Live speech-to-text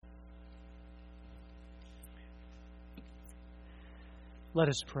Let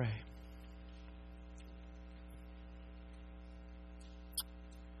us pray.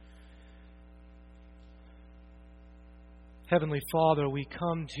 Heavenly Father, we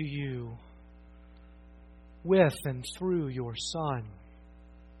come to You with and through Your Son.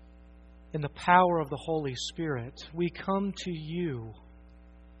 In the power of the Holy Spirit, we come to You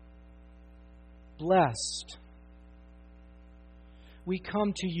blessed. We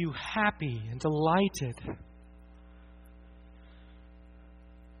come to You happy and delighted.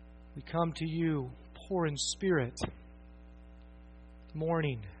 We come to You poor in spirit,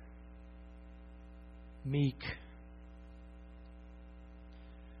 mourning, meek.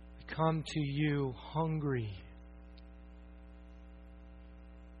 We come to You hungry.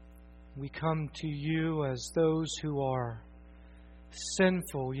 We come to You as those who are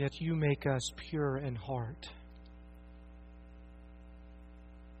sinful, yet You make us pure in heart.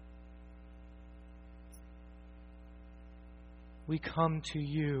 We come to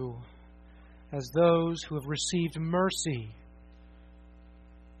You as those who have received mercy.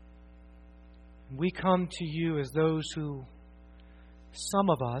 We come to You as those who, some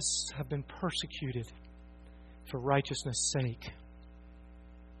of us, have been persecuted for righteousness' sake.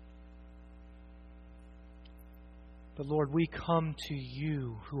 But Lord, we come to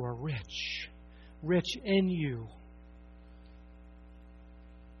You who are rich, rich in You.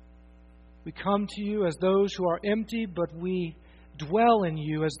 We come to You as those who are empty, but we dwell in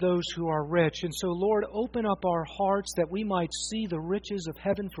You as those who are rich. And so, Lord, open up our hearts that we might see the riches of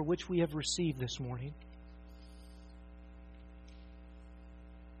heaven for which we have received this morning.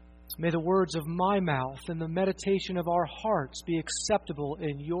 May the words of my mouth and the meditation of our hearts be acceptable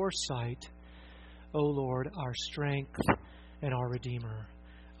in Your sight, O Lord, our strength and our Redeemer.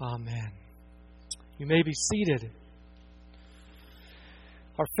 Amen. You may be seated.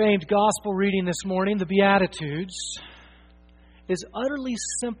 Our famed gospel reading this morning, the Beatitudes, is utterly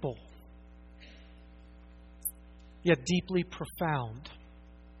simple, yet deeply profound.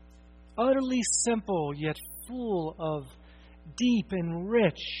 Utterly simple, yet full of deep and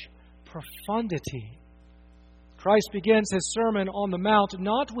rich profundity. Christ begins His Sermon on the Mount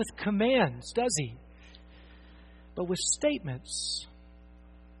not with commands, does He? But with statements.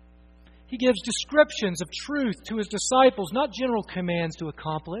 He gives descriptions of truth to His disciples, not general commands to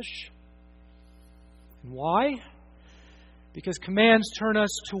accomplish. And why? Because commands turn us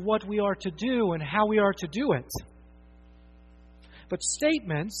to what we are to do and how we are to do it. But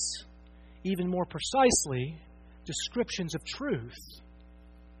statements, even more precisely, descriptions of truth,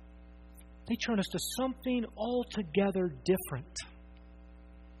 they turn us to something altogether different.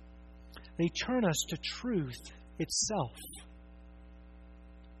 They turn us to truth itself.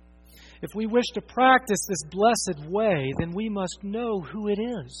 If we wish to practice this blessed way, then we must know who it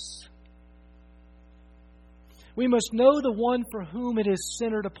is. We must know the one for whom it is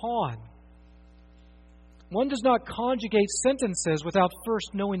centered upon. One does not conjugate sentences without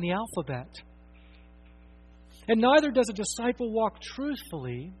first knowing the alphabet. And neither does a disciple walk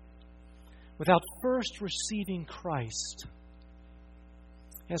truthfully without first receiving Christ.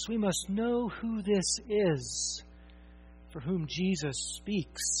 Yes, we must know who this is for whom Jesus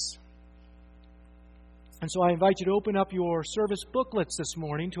speaks. And so I invite you to open up your service booklets this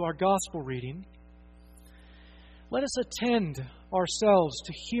morning to our gospel reading. Let us attend ourselves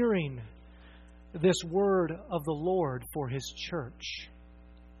to hearing this word of the Lord for His church.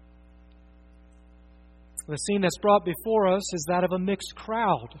 The scene that's brought before us is that of a mixed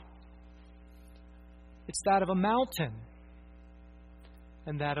crowd. It's that of a mountain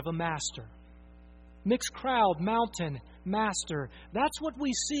and that of a master. Mixed crowd, mountain, master. That's what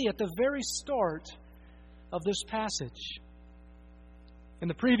we see at the very start of this passage. In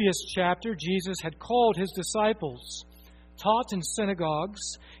the previous chapter, Jesus had called His disciples, taught in synagogues,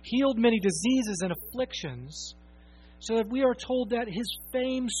 healed many diseases and afflictions, so that we are told that His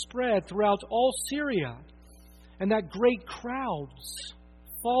fame spread throughout all Syria, and that great crowds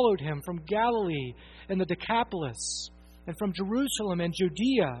followed Him from Galilee and the Decapolis, and from Jerusalem and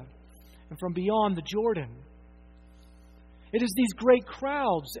Judea, and from beyond the Jordan. It is these great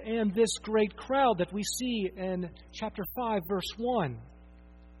crowds and this great crowd that we see in chapter 5, verse 1,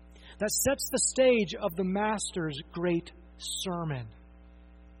 that sets the stage of the Master's great sermon,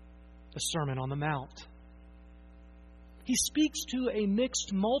 the Sermon on the Mount. He speaks to a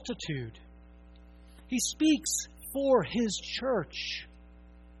mixed multitude. He speaks for His church.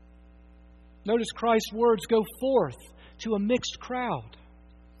 Notice Christ's words go forth to a mixed crowd,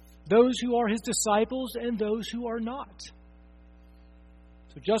 those who are His disciples and those who are not.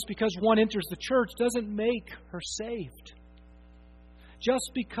 So just because one enters the church doesn't make her saved.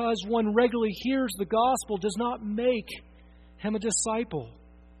 Just because one regularly hears the gospel does not make him a disciple.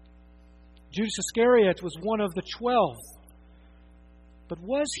 Judas Iscariot was one of the 12. But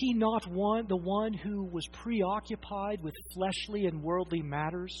was he not the one who was preoccupied with fleshly and worldly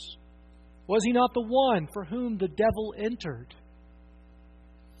matters? Was he not the one for whom the devil entered?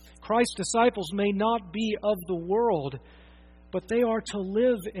 Christ's disciples may not be of the world, but they are to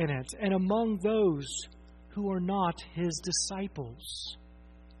live in it and among those who are not his disciples.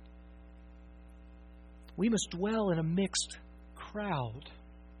 We must dwell in a mixed crowd.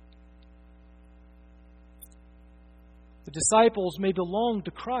 The disciples may belong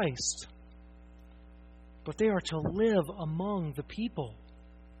to Christ, but they are to live among the people.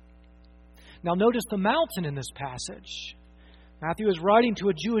 Now notice the mountain in this passage. Matthew is writing to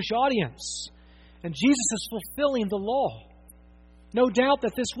a Jewish audience, and Jesus is fulfilling the law. No doubt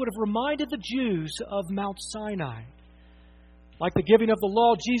that this would have reminded the Jews of Mount Sinai. Like the giving of the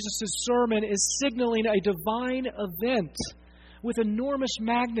law, Jesus' sermon is signaling a divine event with enormous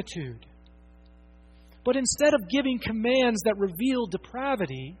magnitude. But instead of giving commands that reveal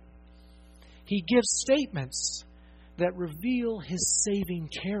depravity, he gives statements that reveal his saving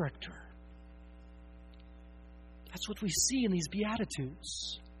character. That's what we see in these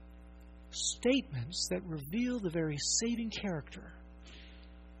Beatitudes. Statements that reveal the very saving character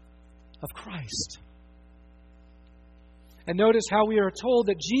of Christ. And notice how we are told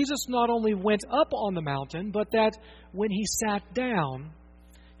that Jesus not only went up on the mountain, but that when he sat down,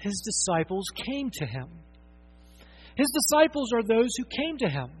 his disciples came to him. His disciples are those who came to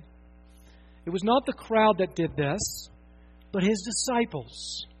him. It was not the crowd that did this, but his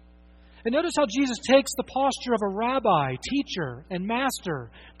disciples. And notice how Jesus takes the posture of a rabbi, teacher, and master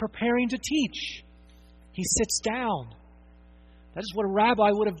preparing to teach. He sits down. That is what a rabbi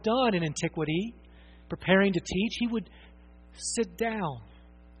would have done in antiquity. Preparing to teach, he would sit down.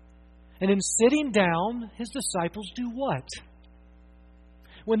 And in sitting down, his disciples do what?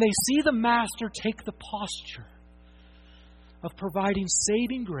 When they see the master take the posture of providing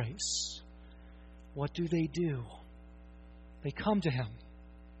saving grace, what do? They come to him.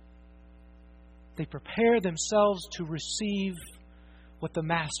 They prepare themselves to receive what the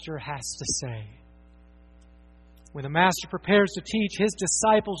master has to say. When the master prepares to teach, his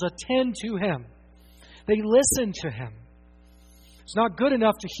disciples attend to him. They listen to him. It's not good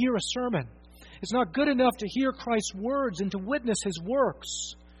enough to hear a sermon. It's not good enough to hear Christ's words and to witness his works.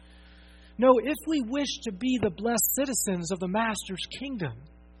 No, if we wish to be the blessed citizens of the Master's kingdom,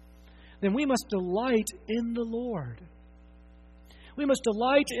 then we must delight in the Lord. We must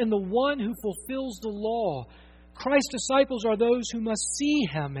delight in the one who fulfills the law. Christ's disciples are those who must see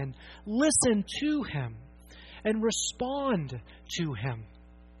him and listen to him and respond to him.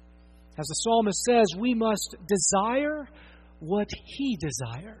 As the psalmist says, we must desire what he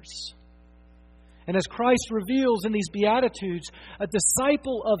desires. And as Christ reveals in these Beatitudes, a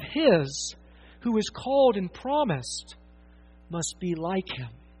disciple of his who is called and promised must be like him.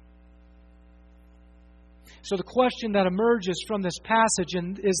 So the question that emerges from this passage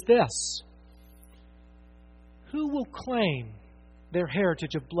is this: who will claim their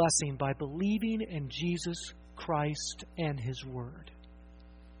heritage of blessing by believing in Jesus Christ and his word?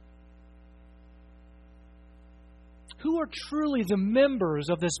 Who are truly the members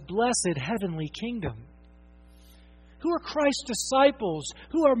of this blessed heavenly kingdom? Who are Christ's disciples?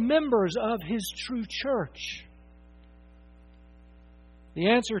 Who are members of his true church? The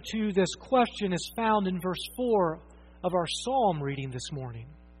answer to this question is found in verse 4 of our psalm reading this morning.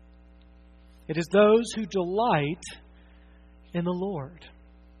 It is those who delight in the Lord.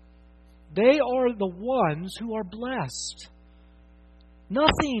 They are the ones who are blessed.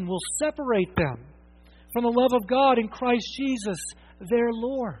 Nothing will separate them from the love of God in Christ Jesus, their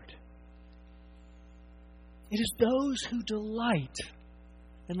Lord. It is those who delight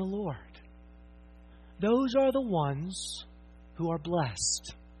in the Lord. Those are the ones who are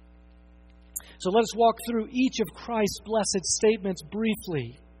blessed. So let us walk through each of Christ's blessed statements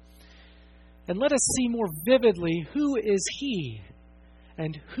briefly. And let us see more vividly who is he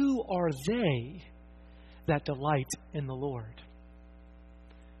and who are they that delight in the Lord.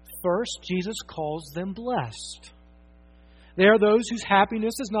 First, Jesus calls them blessed. They are those whose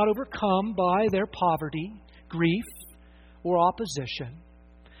happiness is not overcome by their poverty, grief, or opposition.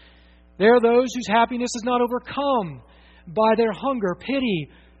 They are those whose happiness is not overcome by their hunger, pity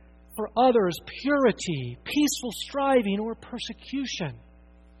for others, purity, peaceful striving, or persecution.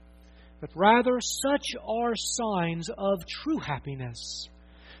 But rather, such are signs of true happiness.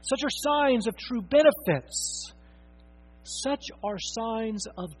 Such are signs of true benefits. Such are signs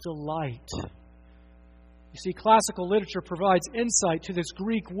of delight. You see, classical literature provides insight to this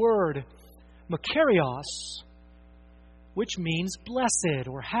Greek word, makarios, which means blessed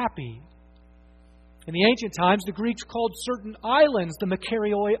or happy. In the ancient times, the Greeks called certain islands the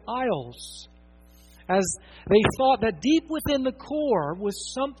Makarioi Isles, as they thought that deep within the core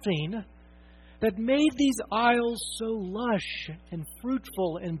was something that made these isles so lush and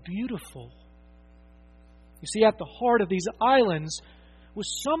fruitful and beautiful. You see, at the heart of these islands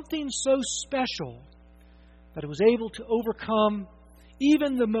was something so special that it was able to overcome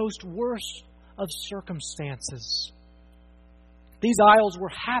even the most worst of circumstances. These isles were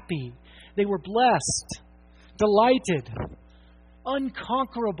happy. They were blessed, delighted,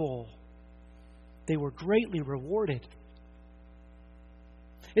 unconquerable. They were greatly rewarded.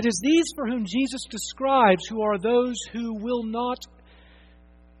 It is these for whom Jesus describes who are those who will not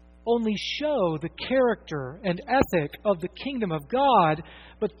only show the character and ethic of the kingdom of God,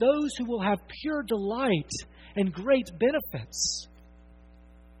 but those who will have pure delight and great benefits.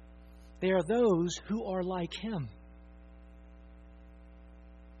 They are those who are like Him.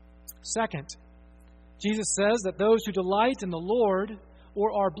 Second, Jesus says that those who delight in the Lord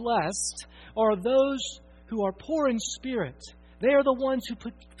or are blessed are those who are poor in spirit. They are the ones who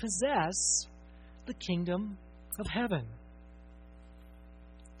possess the kingdom of heaven.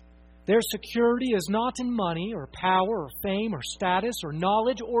 Their security is not in money or power or fame or status or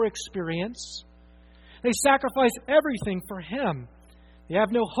knowledge or experience. They sacrifice everything for Him. They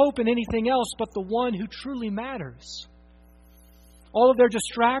have no hope in anything else but the one who truly matters. All of their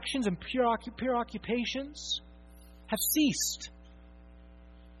distractions and preoccupations have ceased.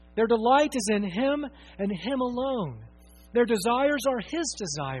 Their delight is in Him and Him alone. Their desires are His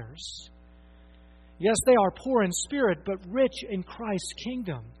desires. Yes, they are poor in spirit, but rich in Christ's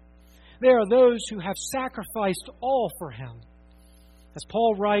kingdom. They are those who have sacrificed all for Him. As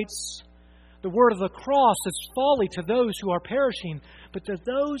Paul writes, the word of the cross is folly to those who are perishing, but to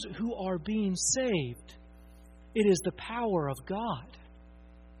those who are being saved, it is the power of God.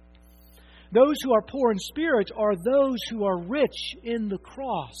 Those who are poor in spirit are those who are rich in the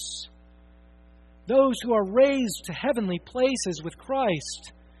cross. Those who are raised to heavenly places with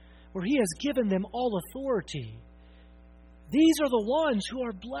Christ, where He has given them all authority. These are the ones who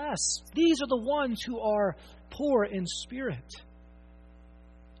are blessed. These are the ones who are poor in spirit.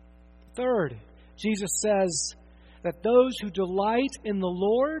 Third, Jesus says that those who delight in the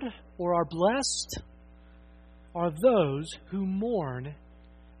Lord or are blessed are those who mourn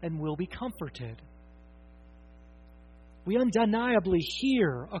and will be comforted. We undeniably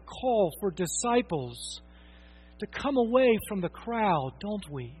hear a call for disciples to come away from the crowd, don't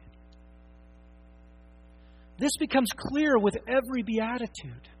we? This becomes clear with every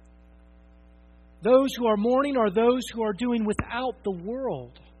beatitude. Those who are mourning are those who are doing without the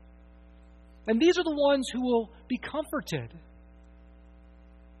world. And these are the ones who will be comforted.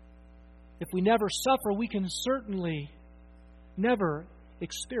 If we never suffer, we can certainly never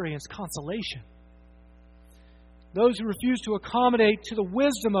experience consolation. Those who refuse to accommodate to the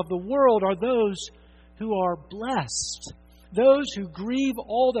wisdom of the world are those who are blessed. Those who grieve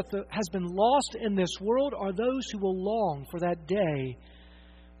all that has been lost in this world are those who will long for that day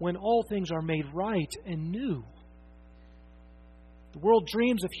when all things are made right and new. The world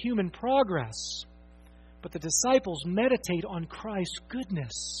dreams of human progress, but the disciples meditate on Christ's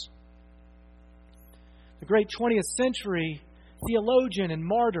goodness. The great 20th century theologian and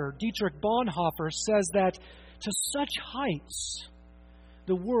martyr Dietrich Bonhoeffer says that to such heights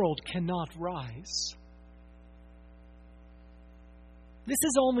the world cannot rise. This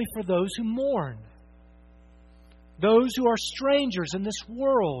is only for those who mourn, those who are strangers in this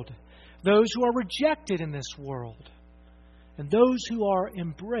world, those who are rejected in this world, and those who are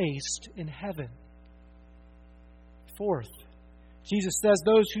embraced in heaven. Fourth, Jesus says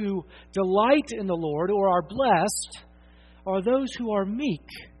those who delight in the Lord or are blessed are those who are meek,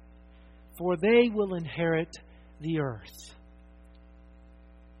 for they will inherit the earth.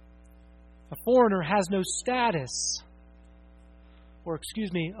 A foreigner has no status,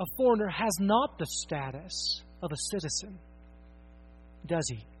 a foreigner has not the status of a citizen, does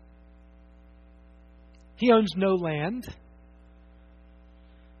he? He owns no land.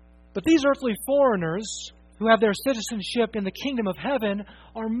 But these earthly foreigners who have their citizenship in the kingdom of heaven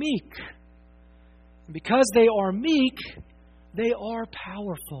are meek. And because they are meek, they are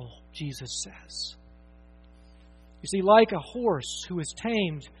powerful, Jesus says. You see, like a horse who is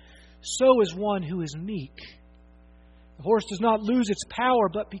tamed, so is one who is meek. The horse does not lose its power,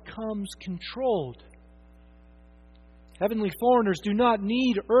 but becomes controlled. Heavenly foreigners do not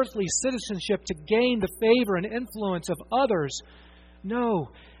need earthly citizenship to gain the favor and influence of others.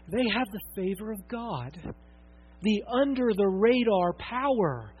 No, they have the favor of God, the under-the-radar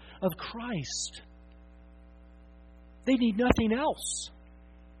power of Christ. They need nothing else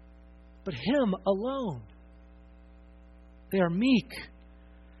but Him alone. They are meek,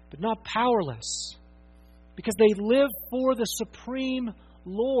 but not powerless, because they live for the supreme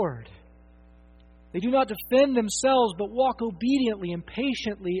Lord. They do not defend themselves, but walk obediently and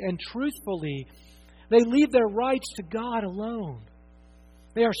patiently and truthfully. They leave their rights to God alone.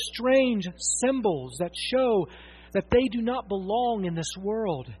 They are strange symbols that show that they do not belong in this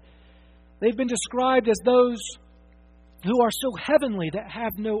world. They've been described as those who are so heavenly that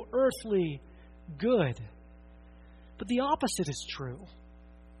have no earthly good. But the opposite is true.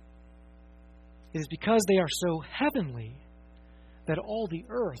 It is because they are so heavenly that all the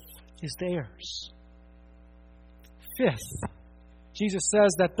earth is theirs. Fifth, Jesus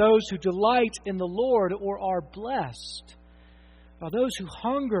says that those who delight in the Lord or are blessed are those who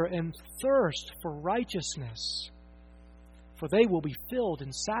hunger and thirst for righteousness, for they will be filled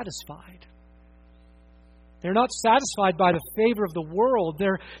and satisfied. They're not satisfied by the favor of the world.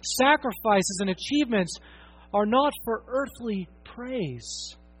 Their sacrifices and achievements are not for earthly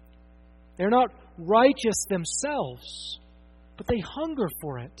praise. They're not righteous themselves, but they hunger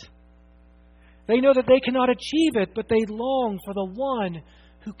for it. They know that they cannot achieve it, but they long for the one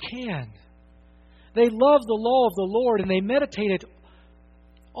who can. They love the law of the Lord, and they meditate it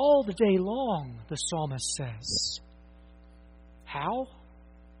all the day long, the psalmist says. How?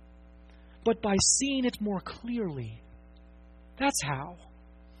 But by seeing it more clearly. That's how.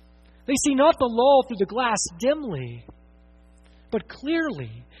 They see not the law through the glass dimly, but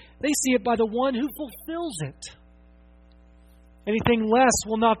clearly. They see it by the one who fulfills it. Anything less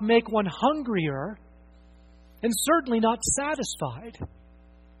will not make one hungrier, and certainly not satisfied.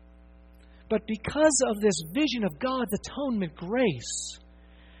 But because of this vision of God's atonement grace,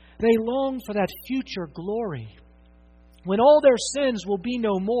 they long for that future glory, when all their sins will be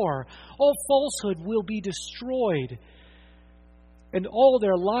no more, all falsehood will be destroyed, and all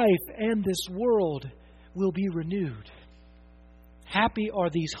their life and this world will be renewed. Happy are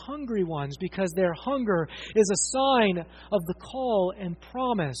these hungry ones, because their hunger is a sign of the call and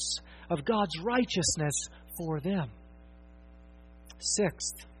promise of God's righteousness for them.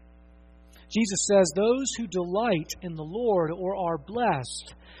 Sixth, Jesus says those who delight in the Lord or are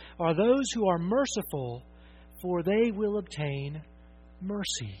blessed are those who are merciful, for they will obtain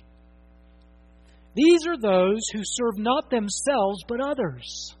mercy. These are those who serve not themselves but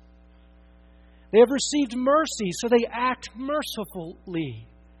others. They have received mercy, so they act mercifully.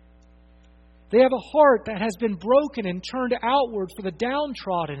 They have a heart that has been broken and turned outward for the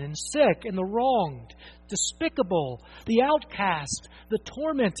downtrodden and sick and the wronged, despicable, the outcast, the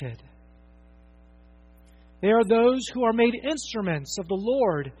tormented. They are those who are made instruments of the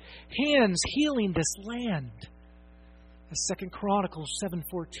Lord, hands healing this land, as 2 Chronicles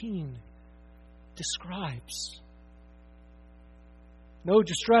 7:14 describes. No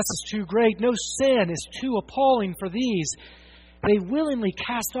distress is too great, no sin is too appalling for these. They willingly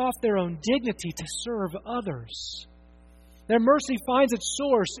cast off their own dignity to serve others. Their mercy finds its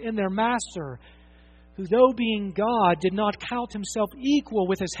source in their Master, who, though being God, did not count Himself equal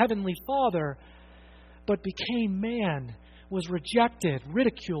with His heavenly Father, but became man, was rejected,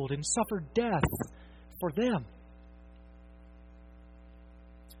 ridiculed, and suffered death for them.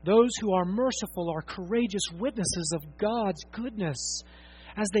 Those who are merciful are courageous witnesses of God's goodness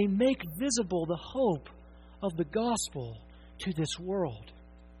as they make visible the hope of the gospel to this world.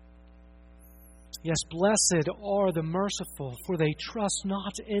 Yes, blessed are the merciful, for they trust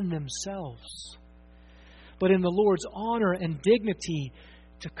not in themselves, but in the Lord's honor and dignity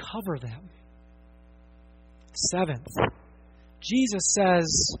to cover them. Seventh, Jesus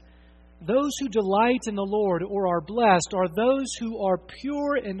says, those who delight in the Lord or are blessed are those who are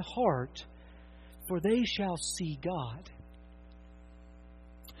pure in heart, for they shall see God.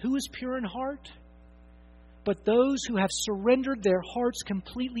 Who is pure in heart? But those who have surrendered their hearts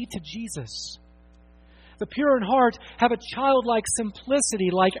completely to Jesus. The pure in heart have a childlike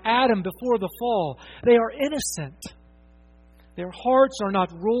simplicity like Adam before the fall. They are innocent. Their hearts are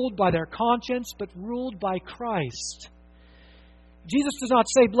not ruled by their conscience, but ruled by Christ. Jesus does not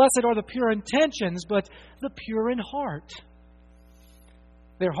say, blessed are the pure intentions, but the pure in heart.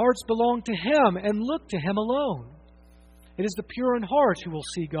 Their hearts belong to Him and look to Him alone. It is the pure in heart who will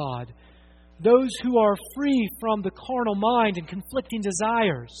see God. Those who are free from the carnal mind and conflicting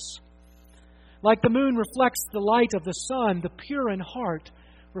desires. Like the moon reflects the light of the sun, the pure in heart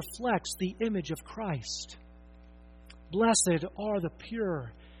reflects the image of Christ. Blessed are the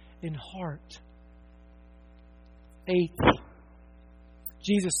pure in heart. Eighth,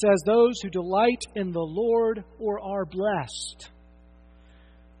 Jesus says those who delight in the Lord or are blessed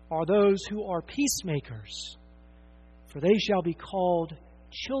are those who are peacemakers, for they shall be called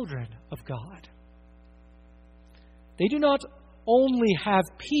children of God. They do not only have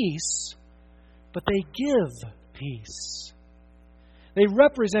peace, but they give peace. They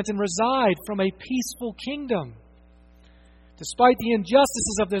represent and reside from a peaceful kingdom. Despite the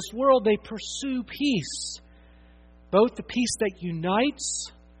injustices of this world, they pursue peace, both the peace that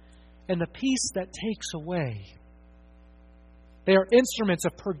unites and the peace that takes away. They are instruments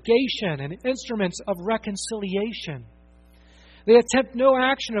of purgation and instruments of reconciliation. They attempt no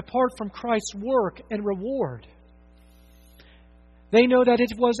action apart from Christ's work and reward. They know that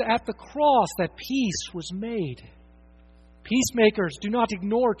it was at the cross that peace was made. Peacemakers do not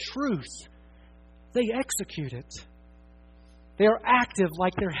ignore truth. They execute it. They are active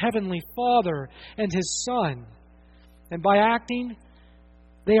like their Heavenly Father and His Son. And by acting,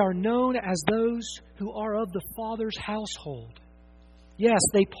 they are known as those who are of the Father's household. Yes,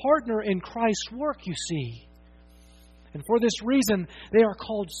 they partner in Christ's work, you see. And for this reason, they are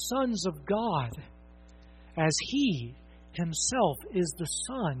called sons of God, as He Himself is the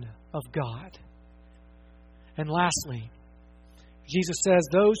Son of God. And lastly, Jesus says,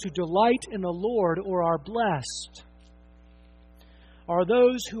 those who delight in the Lord or are blessed are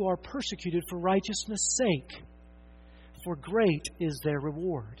those who are persecuted for righteousness' sake, for great is their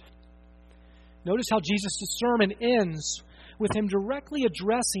reward. Notice how Jesus' sermon ends with Him directly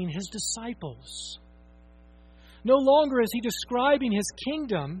addressing His disciples. No longer is He describing His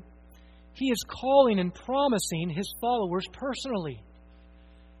kingdom, He is calling and promising His followers personally.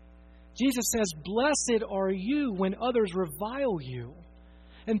 Jesus says, "Blessed are you when others revile you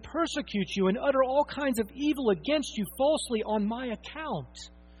and persecute you and utter all kinds of evil against you falsely on my account.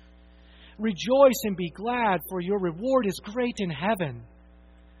 Rejoice and be glad, for your reward is great in heaven.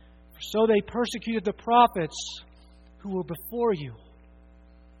 For so they persecuted the prophets who were before you."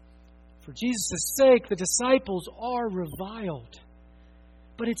 For Jesus' sake, the disciples are reviled,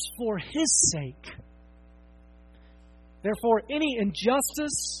 but it's for His sake. Therefore, any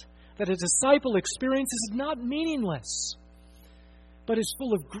injustice that a disciple experiences is not meaningless, but is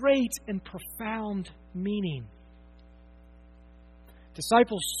full of great and profound meaning.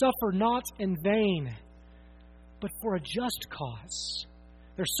 Disciples suffer not in vain, but for a just cause.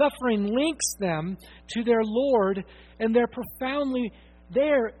 Their suffering links them to their Lord, and profoundly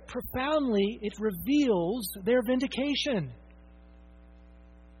it reveals their vindication.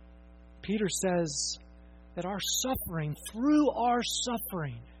 Peter says that through our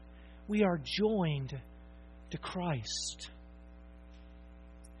suffering, we are joined to Christ.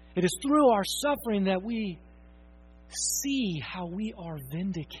 It is through our suffering that we see how we are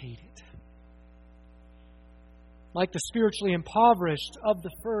vindicated. Like the spiritually impoverished of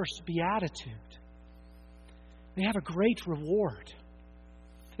the first beatitude, they have a great reward.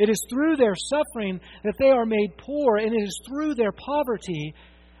 It is through their suffering that they are made poor, and it is through their poverty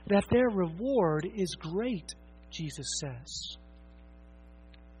that their reward is great, Jesus says.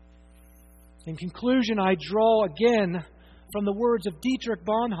 In conclusion, I draw again from the words of Dietrich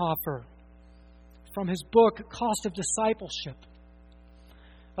Bonhoeffer from his book, Cost of Discipleship,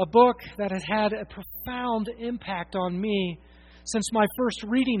 a book that has had a profound impact on me since my first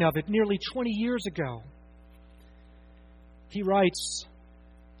reading of it nearly 20 years ago. He writes,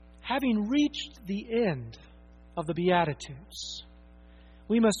 "Having reached the end of the Beatitudes,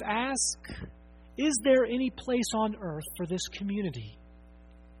 we must ask, is there any place on earth for this community?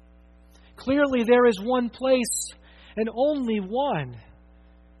 Clearly, there is one place and only one,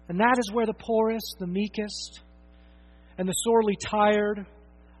 and that is where the poorest, the meekest, and the sorely tired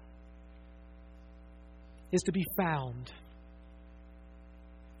is to be found.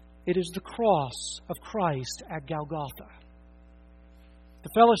 It is the cross of Christ at Golgotha. The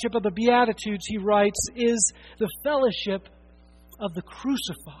fellowship of the Beatitudes," he writes, "is the fellowship of the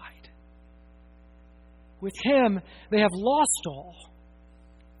crucified. With Him they have lost all,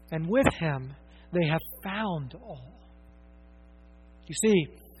 and with Him they have found all." You see,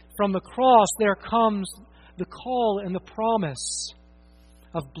 from the cross there comes the call and the promise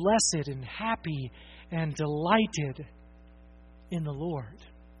of blessed and happy and delighted in the Lord.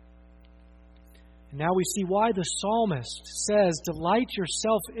 And now we see why the psalmist says, "Delight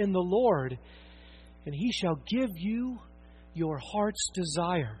yourself in the Lord, and He shall give you your heart's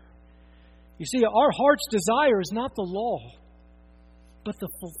desire." You see, our heart's desire is not the law, but the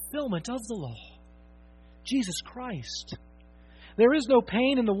fulfillment of the law, Jesus Christ. There is no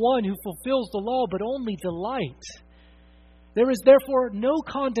pain in the one who fulfills the law, but only delight. There is therefore no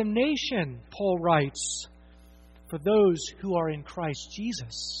condemnation, Paul writes, for those who are in Christ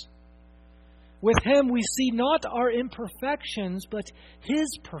Jesus. With Him we see not our imperfections, but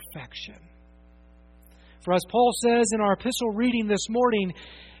His perfection. For as Paul says in our epistle reading this morning,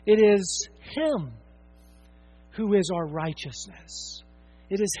 it is Him who is our righteousness.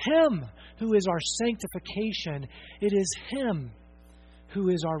 It is Him who is our sanctification. It is Him who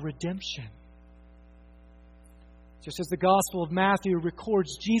is our redemption. Just as the Gospel of Matthew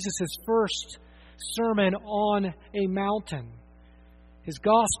records Jesus' first sermon on a mountain, His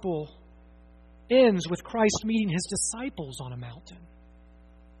Gospel ends with Christ meeting His disciples on a mountain.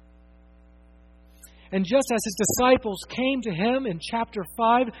 And just as His disciples came to Him in chapter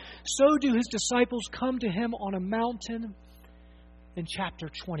 5, so do His disciples come to Him on a mountain in chapter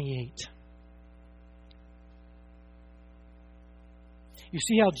 28. You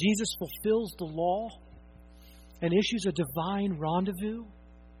see how Jesus fulfills the law and issues a divine rendezvous?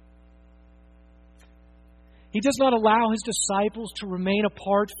 He does not allow His disciples to remain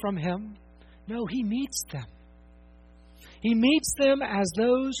apart from Him. No, He meets them. He meets them as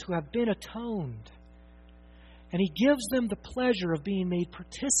those who have been atoned. And He gives them the pleasure of being made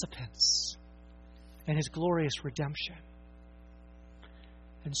participants in His glorious redemption.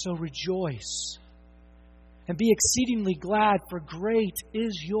 And so rejoice and be exceedingly glad, for great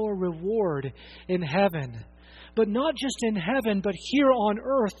is your reward in heaven. But not just in heaven, but here on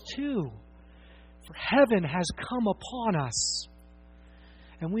earth too. For heaven has come upon us,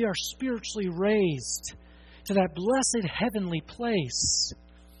 and we are spiritually raised to that blessed heavenly place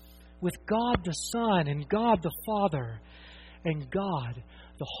with God the Son and God the Father and God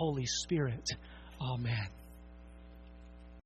the Holy Spirit. Amen.